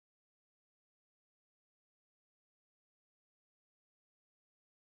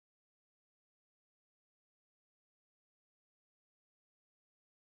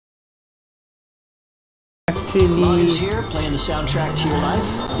actually here playing the soundtrack to your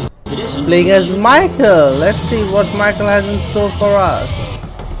life. If it isn't, playing as Michael. Let's see what Michael has in store for us.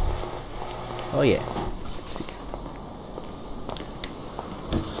 Oh yeah. Let's see.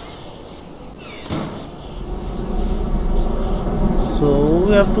 So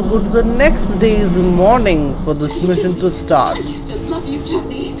we have to go to the next day's morning for this mission to start. I used to love you,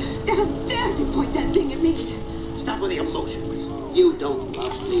 Tony. How dare you point that thing at me? Stop with the emotions. You don't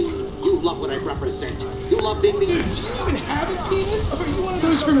love me. You love what I represent. You love being the... Dude, do you even have a penis? Or are you one of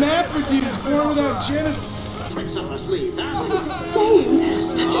those hermaphrodites born without genitals? tricks up her sleeves, huh? Same.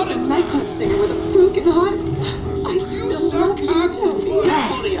 Just a nightclub singer with a broken heart. I still love you, Tony.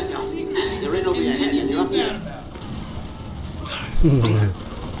 Hold on yourself. You're in over your head and you're up here.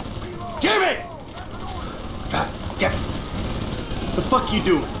 Jimmy! God damn it. The fuck you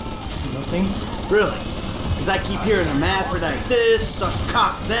doing? Nothing. Really? Because I keep hearing hermaphrodite this, a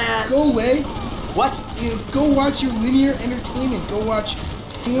cock that. Go away. What? You know, go watch your linear entertainment. Go watch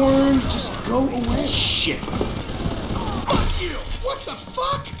porn. Just go away. Shit. Fuck you! What the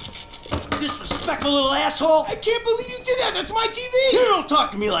fuck? Disrespectful little asshole. I can't believe you did that. That's my TV. You don't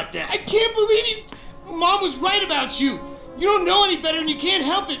talk to me like that. I can't believe you. Mom was right about you. You don't know any better and you can't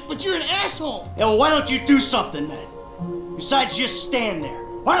help it, but you're an asshole. Yeah, well, why don't you do something then? Besides just stand there.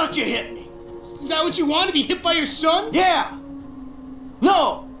 Why don't you hit me? Is that what you want, to be hit by your son? Yeah.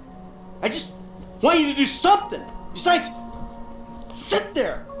 No. I just want you to do something. Besides, sit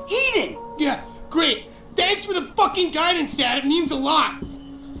there, eating. Yeah, great. Thanks for the fucking guidance, Dad. It means a lot.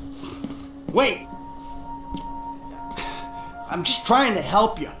 Wait. I'm just trying to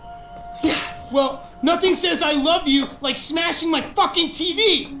help you. Yeah, well, nothing says I love you like smashing my fucking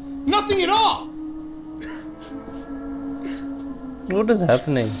TV. Nothing at all. What is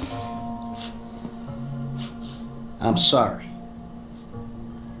happening? I'm sorry.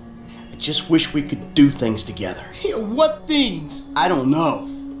 I just wish we could do things together. Yeah, what things? I don't know.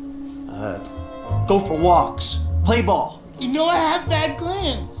 Go for walks, play ball. You know I have bad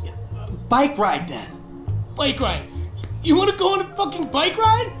glands. Bike ride then. Bike ride. You want to go on a fucking bike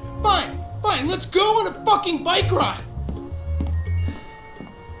ride? Fine, fine, let's go on a fucking bike ride.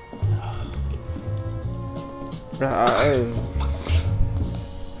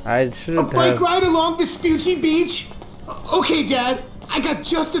 I shouldn't have. A bike have. ride along Vespucci Beach? Okay, Dad, I got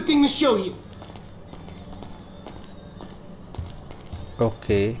just the thing to show you.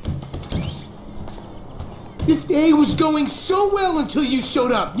 Okay. This day was going so well until you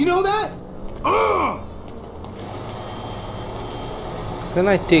showed up. You know that? Ugh! Can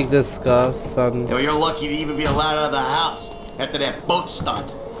I take this car, son? Yeah, well, you're lucky to even be allowed out of the house after that boat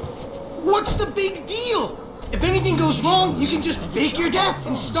stunt. What's the big deal? If anything goes wrong, you can just fake your death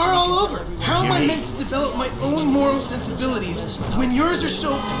and start all over. How am I meant to develop my own moral sensibilities when yours are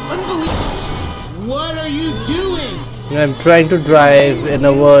so unbelievable? What are you doing? I'm trying to drive in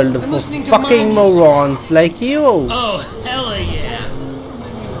a world of fucking morons like you. Oh, hella yeah.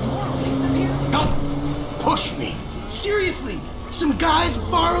 Don't push me. Seriously, some guys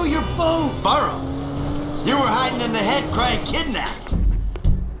borrow your boat. Borrow? You were hiding in the head crying kidnapped.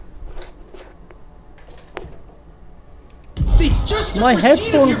 My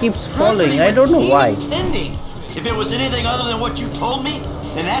headphone keeps falling. I don't know why. Ending. If it was anything other than what you told me,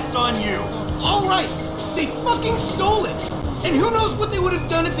 then that's on you. All right. They fucking stole it. And who knows what they would have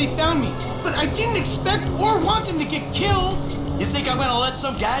done if they found me. But I didn't expect or want them to get killed. You think I'm gonna let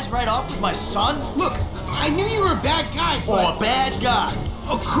some guys ride off with my son? Look, I knew you were a bad guy, but... Oh, a bad guy.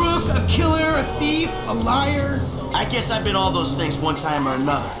 A crook, a killer, a thief, a liar. I guess I've been all those things one time or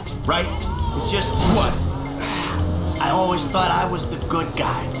another, right? It's just... What? I always thought I was the good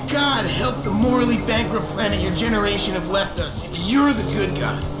guy. God help the morally bankrupt planet your generation have left us if you're the good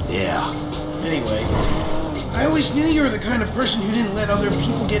guy. Yeah. Anyway, I always knew you were the kind of person who didn't let other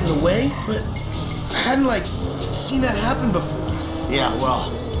people get in the way, but I hadn't, like, seen that happen before. Yeah,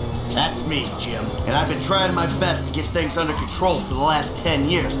 well, that's me, Jim. And I've been trying my best to get things under control for the last 10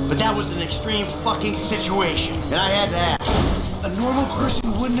 years. But that was an extreme fucking situation, and I had to act. A normal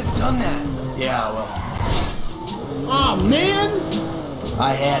person wouldn't have done that. Yeah, well... Aw, man!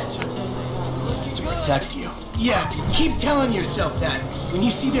 I had to protect you. Yeah, keep telling yourself that when you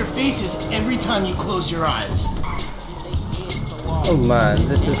see their faces every time you close your eyes. Oh man,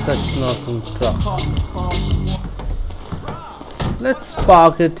 this is such an awesome truck. Let's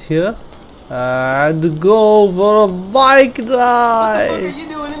park it here and go for a bike ride. What the fuck are you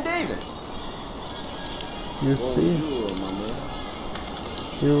doing in Davis? You see?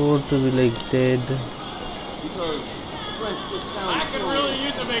 You want to be like dead. I could really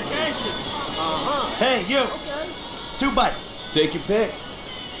use a vacation. Hey, you! Okay. 2 bites. Take your pick.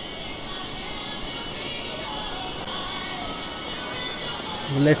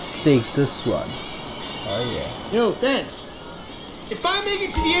 Let's take this one. Oh yeah. Yo, thanks. If I make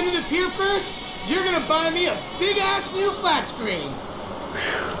it to the end of the pier first, you're gonna buy me a big-ass new flat screen.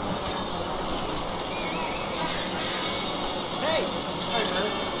 Hey!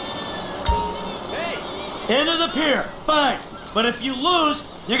 Hey! End of the pier, fine. But if you lose,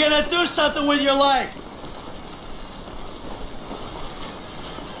 you're gonna do something with your leg.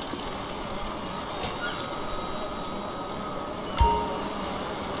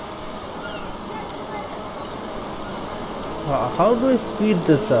 How do I speed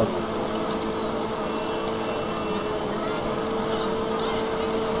this up?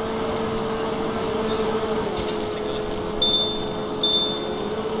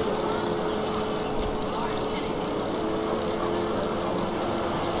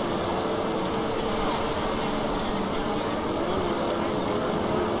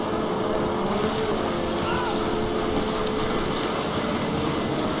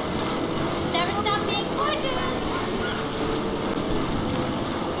 Never stop being gorgeous.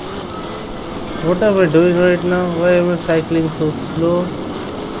 What am I doing right now? Why am I cycling so slow?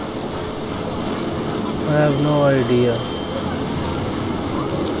 I have no idea.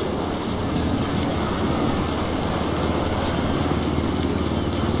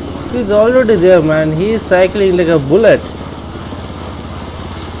 He's already there, man. He is cycling like a bullet.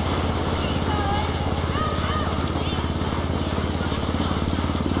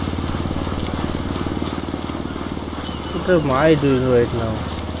 What am I doing right now?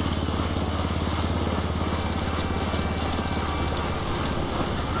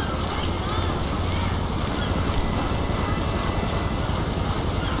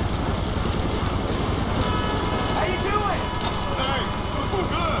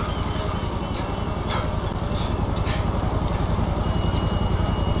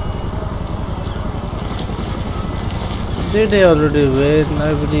 Did he already win?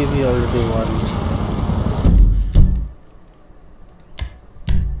 I believe he already won.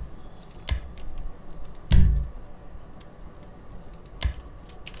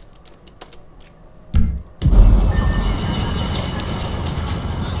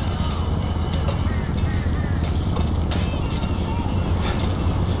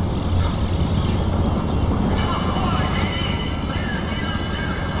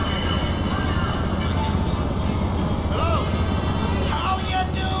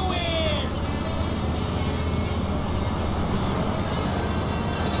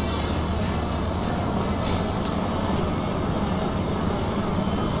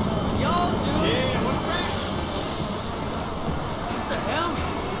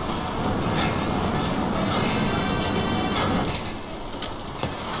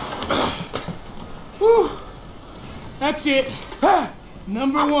 That's it.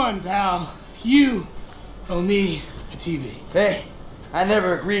 Number one, pal. You owe me a TV. Hey, I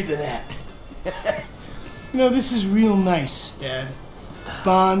never agreed to that. You know, this is real nice, Dad.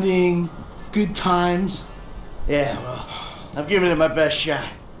 Bonding, good times. Yeah, well, I'm giving it my best shot.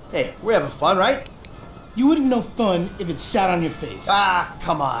 Hey, we're having fun, right? You wouldn't know fun if it sat on your face. Ah,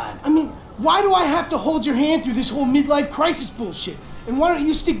 come on. I mean, why do I have to hold your hand through this whole midlife crisis bullshit? And why don't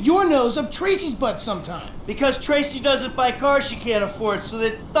you stick your nose up Tracey's butt sometime? Because Tracey doesn't buy cars she can't afford, so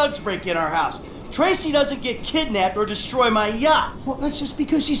that thugs break in our house. Tracey doesn't get kidnapped or destroy my yacht. Well, that's just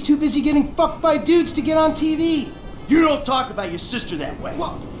because she's too busy getting fucked by dudes to get on TV. You don't talk about your sister that way.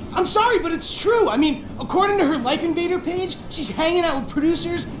 Well, I'm sorry, but it's true. I mean, according to her Life Invader page, she's hanging out with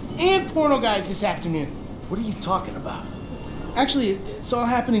producers and porno guys this afternoon. What are you talking about? Actually, it's all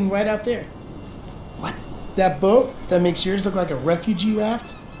happening right out there. What? That boat that makes yours look like a refugee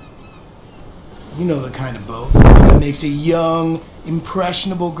raft? You know the kind of boat that makes a young,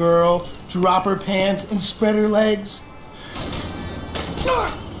 impressionable girl drop her pants and spread her legs.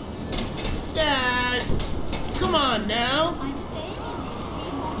 Dad! Come on now!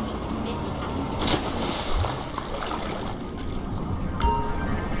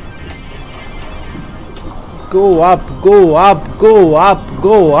 Go up, go up, go up,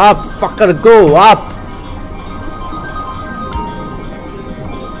 go up, fucker, go up!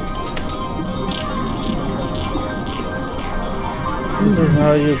 This is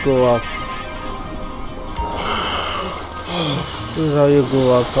how you go up. This is how you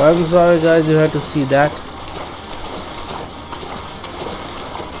go up. I'm sorry guys, you had to see that.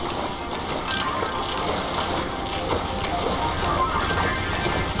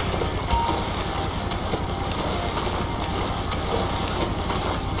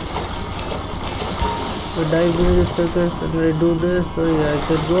 So dive in the circus and I do this, so yeah, I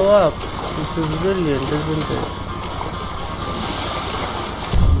can go up. This is brilliant, isn't it?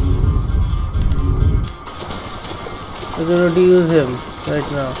 We're gonna deuse him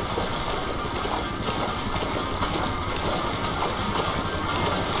right now.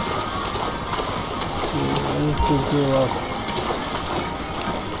 He needs to grow up.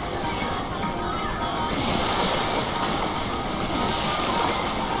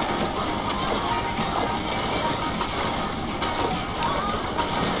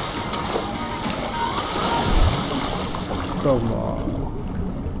 Come on.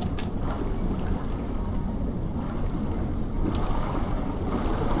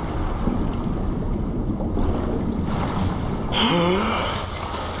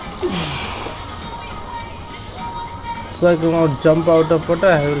 So I cannot jump out of water,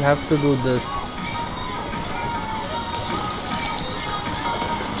 I will have to do this.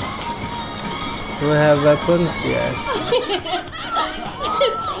 Do I have weapons? Yes.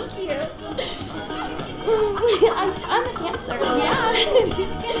 Thank you. I'm a dancer. Yeah.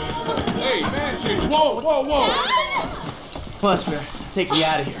 Hey, man, whoa. Dad? Plus, we're taking you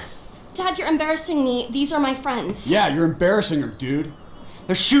out of here. Dad, you're embarrassing me. These are my friends. Yeah, you're embarrassing her, dude.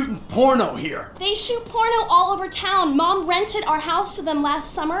 They're shooting porno here. They shoot porno all over town. Mom rented our house to them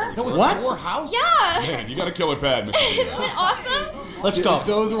last summer. That was What? your house? Yeah. Man, you got a killer pad, Mr. Isn't it awesome? Let's go.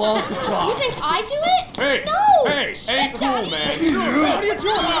 Those walls can You talk. think I do it? Hey, No. hey, Shit, ain't cool, Daddy. man. What are you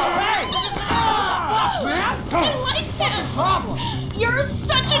doing now? Hey! I like them. You're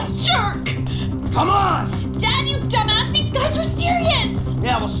such a jerk. Come on! Dad, you dumbass. These guys are serious.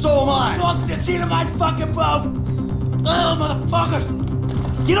 Yeah, well, so am I. Welcome to the scene of my fucking boat. Oh, motherfuckers!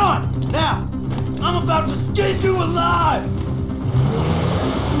 Get on now. I'm about to skin you alive.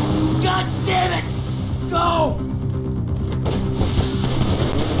 God damn it! Go!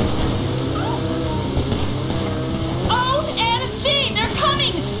 OMG, they're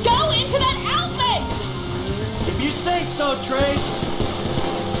coming. Go into that outlet. If you say so, Trace.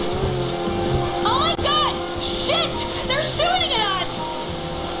 Oh my God! Shit! They're shooting at us!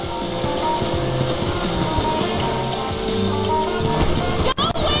 Go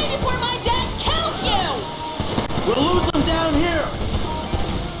away before my dad kills you! We'll lose them down here.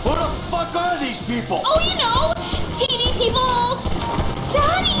 Who the fuck are these people? Oh, you know, TV peoples!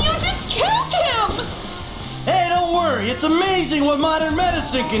 Daddy, you just killed him! Hey, don't worry. It's amazing what modern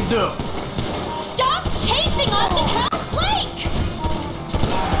medicine can do. Stop chasing us and help Blake!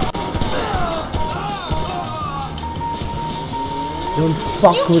 Don't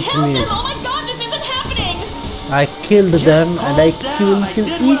fuck You with killed me. him! Oh my God, this isn't happening! I killed them and I calm will down. I kill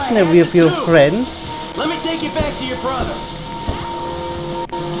did each what I and had every to of your do. friends. Let me take you back to your brother.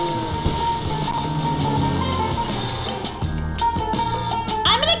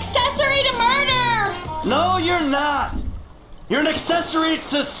 I'm an accessory to murder! No, you're not. You're an accessory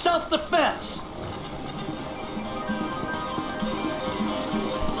to self-defense.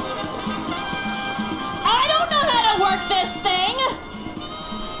 I don't know how to work this thing!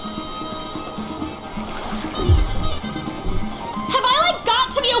 Have I, like,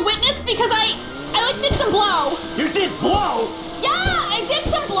 got to be a witness because I did some blow? You did blow? Yeah, I did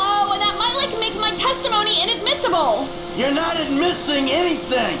some blow, and that might, like, make my testimony inadmissible. You're not admitting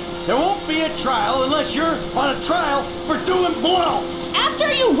anything. There won't be a trial unless you're on a trial for doing blow.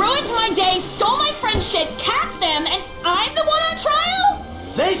 After you ruined my day, stole my friend's shit, capped them, and I'm the one on trial?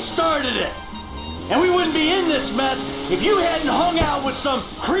 They started it. And we wouldn't be in this mess if you hadn't hung out with some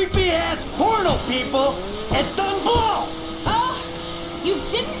creepy-ass porno people and done blow. Oh, you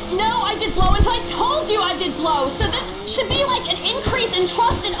didn't know I did blow until I told you I did blow, so this should be like an increase in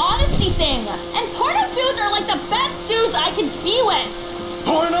trust and honesty thing. And porno dudes are like the best dudes I could be with.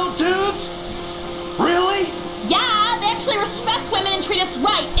 Porno dudes? Really? Yeah, they actually respect women and treat us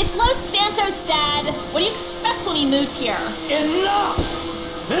right. It's Los Santos, Dad. What do you expect when we moved here? Enough!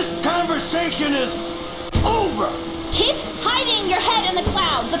 This conversation is over! Keep hiding your head in the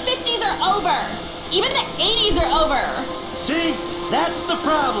clouds. The 50s are over. Even the 80s are over. See? That's the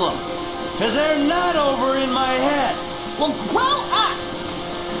problem. Because they're not over in my head. Well, grow up.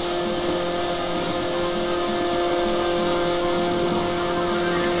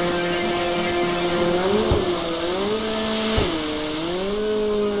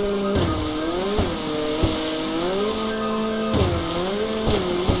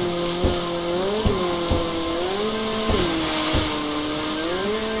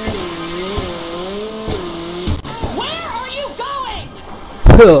 Where are you going?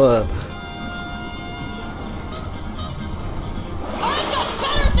 I've got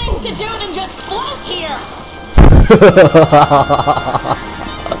better things to do than just float here.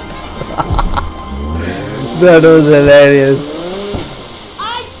 That was hilarious.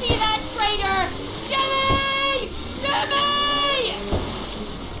 I see that traitor. Jimmy!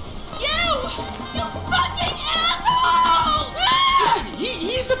 Jimmy! You fucking asshole!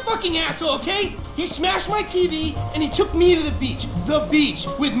 fucking asshole, okay? He smashed my TV and he took me to the beach. The beach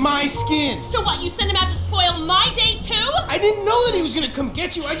with my skin. So what, you sent him out to spoil my day too? I didn't know that he was gonna come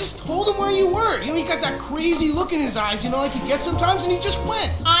get you. I just told him where you were. You know, he got that crazy look in his eyes, you know, like he gets sometimes, and he just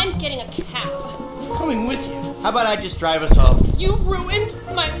went. I'm getting a cab. Coming with you. How about I just drive us home? You ruined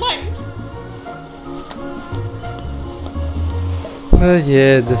my life.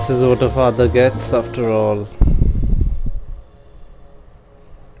 Yeah, this is what a father gets after all.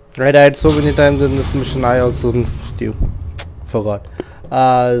 I died so many times in this mission, I also forgot.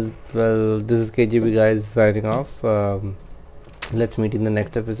 Well, this is KGB guys signing off. Let's meet in the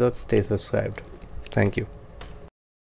next episode. Stay subscribed. Thank you.